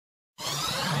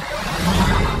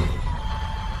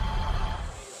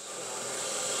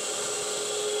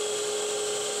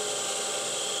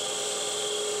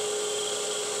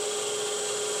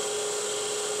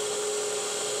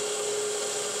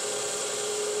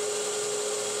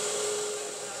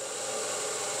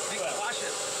watch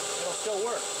this. It'll still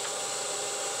work.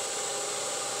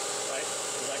 Right?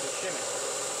 Because I can shim it.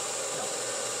 No.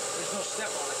 There's no step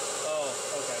on it. Oh,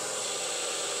 okay.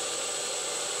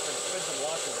 Where's the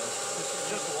washer then? This is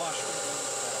just the washer.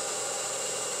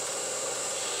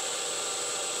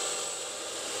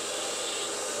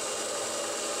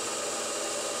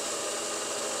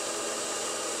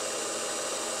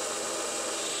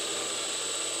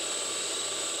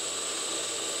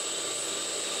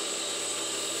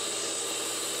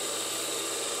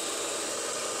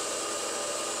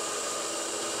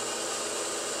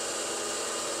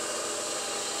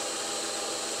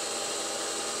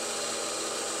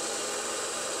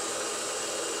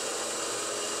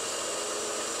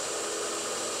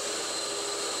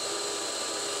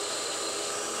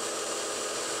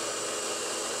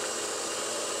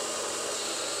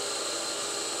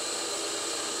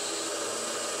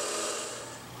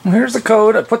 Well, here's the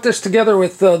code. I put this together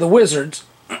with the Wizards.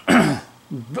 Bit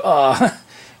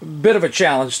of a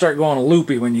challenge. Start going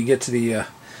loopy when you get to the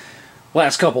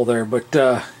last couple there.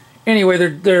 But anyway,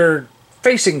 they're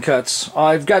facing cuts.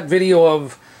 I've got video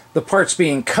of the parts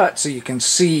being cut so you can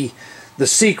see the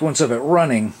sequence of it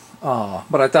running.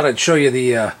 But I thought I'd show you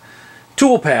the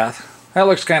tool path. That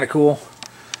looks kind of cool.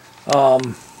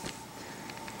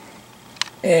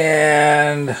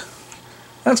 And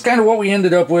that's kind of what we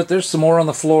ended up with. There's some more on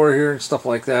the floor here and stuff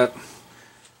like that.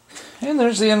 And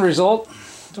there's the end result.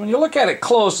 So when you look at it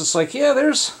close, it's like, yeah,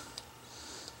 there's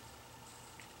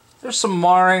some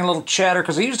marring, a little chatter,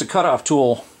 because I used a cutoff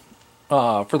tool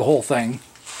for the whole thing.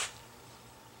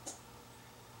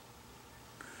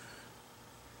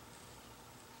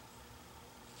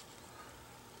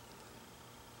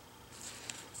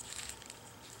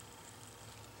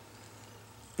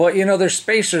 But you know, there's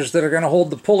spacers that are going to hold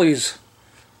the pulleys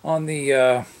on the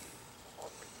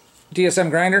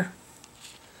DSM grinder,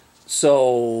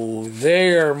 so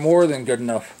they are more than good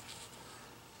enough.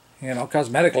 You know,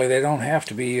 cosmetically they don't have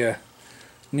to be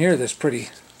near this pretty.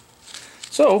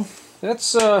 So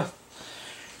that's that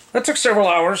took several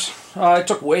hours. It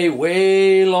took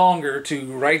way longer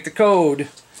to write the code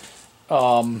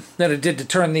than it did to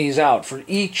turn these out. For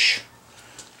each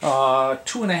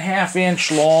 2.5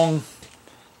 inch long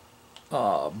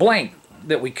blank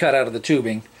that we cut out of the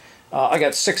tubing, I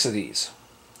got 6 of these.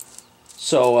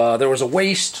 So there was a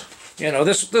waste. You know,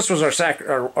 this was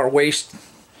our waste,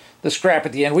 the scrap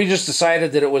at the end. We just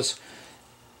decided that it was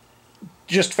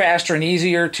just faster and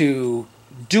easier to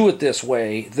do it this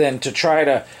way than to try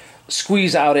to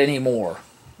squeeze out any more,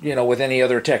 you know, with any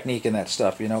other technique and that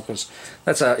stuff, you know, because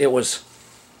that's it was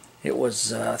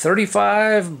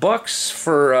 $35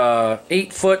 for a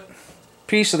 8-foot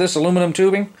piece of this aluminum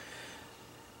tubing.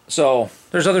 So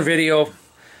there's other video.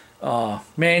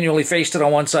 Manually faced it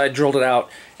on one side, drilled it out,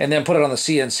 and then put it on the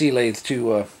CNC lathe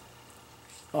to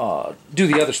do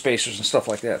the other spacers and stuff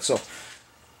like that. So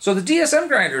the DSM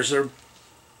grinders are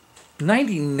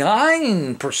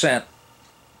 99%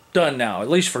 done now, at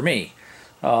least for me.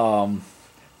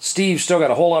 Steve's still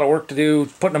got a whole lot of work to do,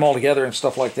 putting them all together and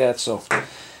stuff like that. So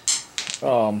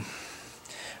I'll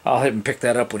have him pick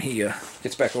that up when he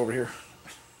gets back over here.